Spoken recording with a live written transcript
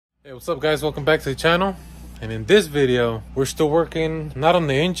Hey, what's up guys, welcome back to the channel. And in this video we're still working not on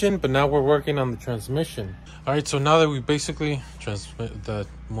the engine, but now we're working on the transmission. All right, so now that we basically transmit, the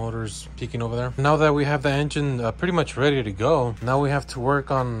motor's peaking over there, now that we have the engine pretty much ready to go, now we have to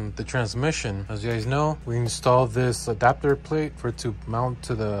work on the transmission. As you guys know, we installed this adapter plate for it to mount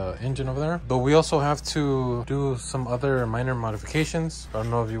to the engine over there, but we also have to do some other minor modifications. I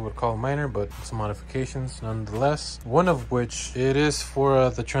don't know if you would call it minor, but some modifications nonetheless, one of which it is for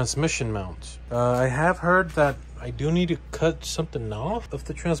the transmission mount. I have heard that I do need to cut something off of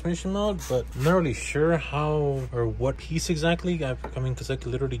the transmission mount, but I'm not really sure how or what piece exactly. I mean, because I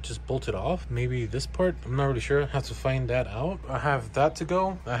could literally just bolt it off. Maybe this part, I'm not really sure. I have to find that out. I have that to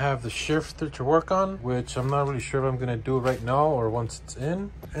go. I have the shifter to work on, which I'm not really sure if I'm gonna do it right now or once it's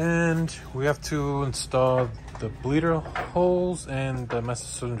in. And we have to install the bleeder holes and the master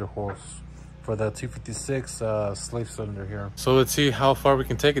cylinder holes for the 256 slave cylinder here. So let's see how far we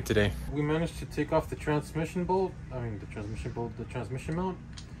can take it today. We managed to take off the transmission mount,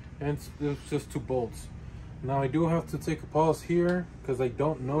 and it was just 2 bolts. Now I do have to take a pause here because I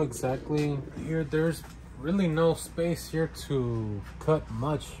don't know exactly here. There's really no space here to cut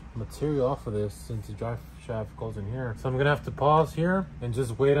much material off of this since the drive shaft goes in here. So I'm gonna have to pause here and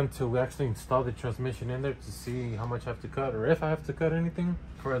just wait until we actually install the transmission in there to see how much I have to cut, or if I have to cut anything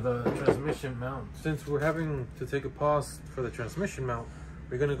for the transmission mount. Since we're having to take a pause for the transmission mount,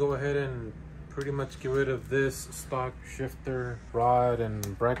 we're gonna go ahead and pretty much get rid of this stock shifter rod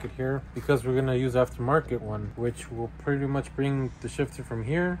and bracket here, because we're gonna use aftermarket one, which will pretty much bring the shifter from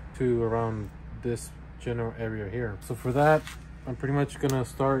here to around this general area here. So for that, I'm pretty much gonna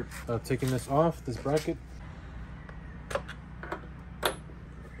start taking this off, this bracket.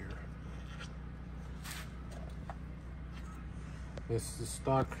 This is the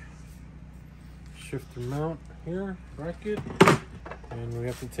stock shifter mount here, bracket, and we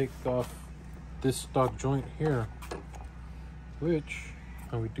have to take off this stock joint here, which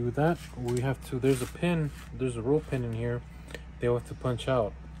when we do that, we have to, there's a pin, there's a roll pin in here they have to punch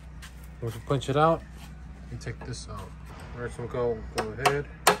out. Once we punch it out, we take this out. All right, so we'll go ahead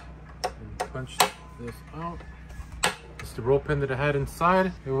and punch this out. It's the roll pin that I had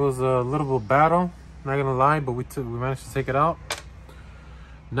inside. It was a little bit of battle, not gonna lie, but we managed to take it out.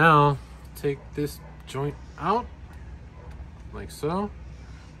 Now take this joint out like so.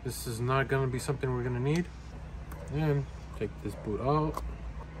 This is not gonna be something we're gonna need. And take this boot out.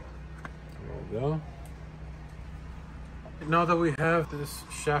 There we go. Now that we have this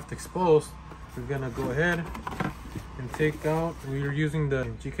shaft exposed, we're gonna go ahead and take out, we're using the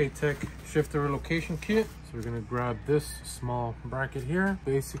GKTECH shifter relocation kit. So we're gonna grab this small bracket here.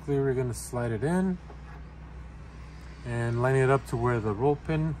 Basically, we're gonna slide it in and line it up to where the roll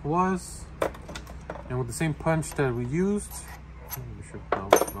pin was. And with the same punch that we used, we should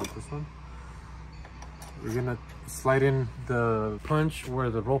mount this one. We're gonna slide in the punch where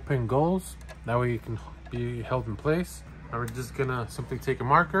the roll pin goes. That way it can be held in place. Now we're just gonna simply take a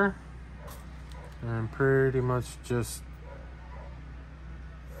marker and pretty much just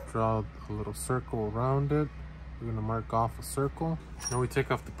draw a little circle around it. We're gonna mark off a circle. Now we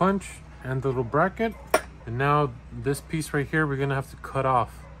take off the punch and the little bracket. And now this piece right here, we're gonna have to cut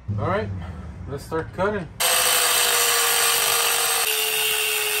off. All right, let's start cutting.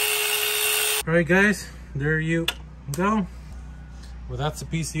 All right guys, there you go. Well, that's the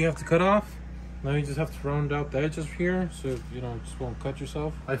piece you have to cut off. Now you just have to round out the edges here so you don't just won't cut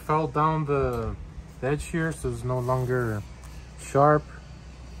yourself. I filed down the edge here so it's no longer sharp.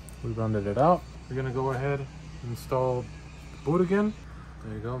 We rounded it out. We're gonna go ahead and install the boot again.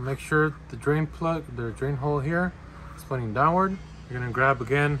 There you go. Make sure the drain plug, the drain hole here is pointing downward. You're gonna grab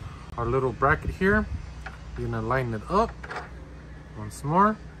again our little bracket here. You're gonna line it up once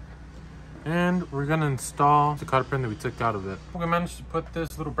more. And we're gonna install the cotter pin that we took out of it. We managed to put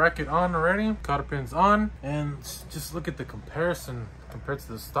this little bracket on already. Cotter pin's on, and just look at the comparison compared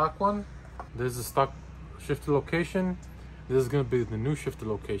to the stock one. This is the stock shifter location. This is gonna be the new shifter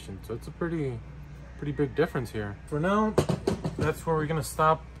location. So it's a pretty big difference here. For now, that's where we're gonna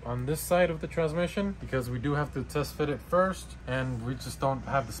stop on this side of the transmission, because we do have to test fit it first, and we just don't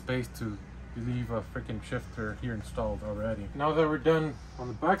have the space to leave a freaking shifter here installed already. Now that we're done on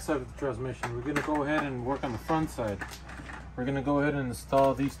the back side of the transmission, we're gonna go ahead and work on the front side. We're gonna go ahead and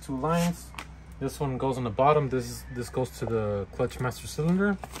install these 2 lines. This one goes on the bottom. This goes to the clutch master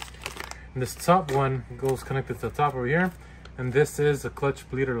cylinder. And this top one goes connected to the top over here. And this is a clutch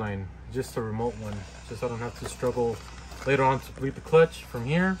bleeder line, just a remote one, just so I don't have to struggle later on to bleed the clutch from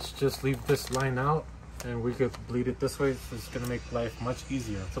here. Just leave this line out and we could bleed it this way. So it's gonna make life much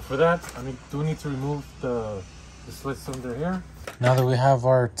easier. So for that, I do need to remove the the slave cylinder here. Now that we have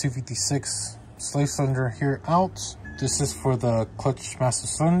our 256 slave cylinder here out, this is for the clutch master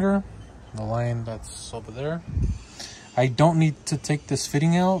cylinder, the line that's over there. I don't need to take this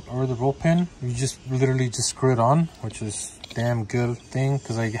fitting out or the roll pin. You just literally just screw it on, which is damn good thing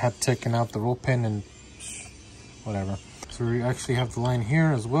because I had taken out the roll pin and whatever. So we actually have the line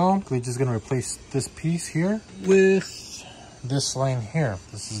here as well. We're just gonna replace this piece here with this line here.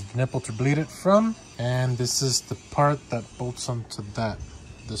 This is the nipple to bleed it from, and this is the part that bolts onto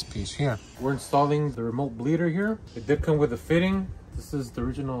this piece here. We're installing the remote bleeder here. It did come with a fitting. This is the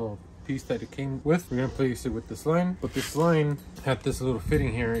original piece that it came with. We're gonna place it with this line, but this line had this little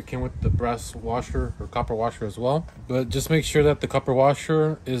fitting here. It came with the brass washer or copper washer as well, but just make sure that the copper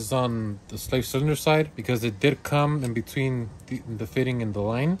washer is on the slave cylinder side because it did come in between the fitting and the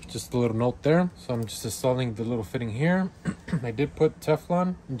line. Just a little note there. So I'm just installing the little fitting here. I did put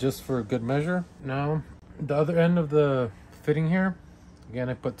Teflon just for a good measure. Now the other end of the fitting here, again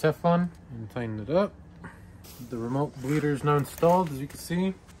I put Teflon and tighten it up. The remote bleeder is now installed, as you can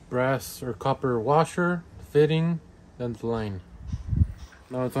see. Brass or copper washer, fitting, then the line.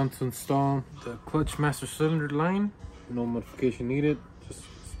 Now it's on to install the clutch master cylinder line. No modification needed, just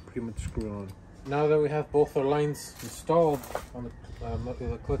pretty much screw on. Now that we have both our lines installed on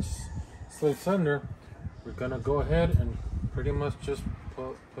the clutch slave cylinder, we're gonna go ahead and pretty much just push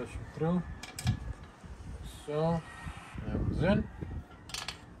it through. So that was in.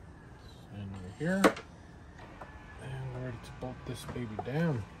 And over here. And we're ready to bolt this baby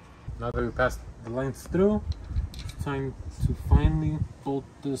down. Now that we passed the lines through, it's time to finally bolt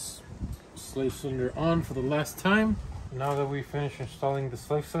this slave cylinder on for the last time. Now that we finished installing the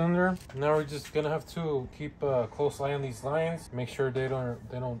slave cylinder, now we're just gonna have to keep a close eye on these lines, make sure they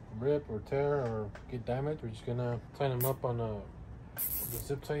don't rip or tear or get damaged. We're just gonna tighten them up on the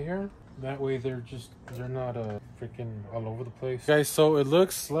zip tie here. That way they're not freaking all over the place. Guys, so it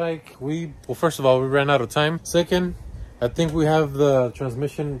looks like well, first of all, we ran out of time. Second, I think we have the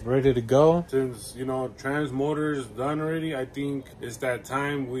transmission ready to go. Since, you know, trans motor is done already, I think it's that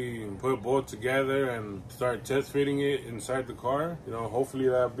time we put both together and start test fitting it inside the car. You know, hopefully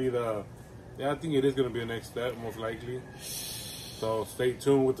that'll be I think it is going to be the next step, most likely. So stay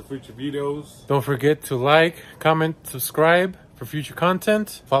tuned with the future videos. Don't forget to like, comment, subscribe for future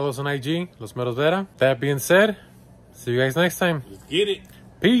content. Follow us on IG, Los Meros Vera. That being said, see you guys next time. Let's get it.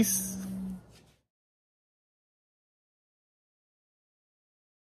 Peace.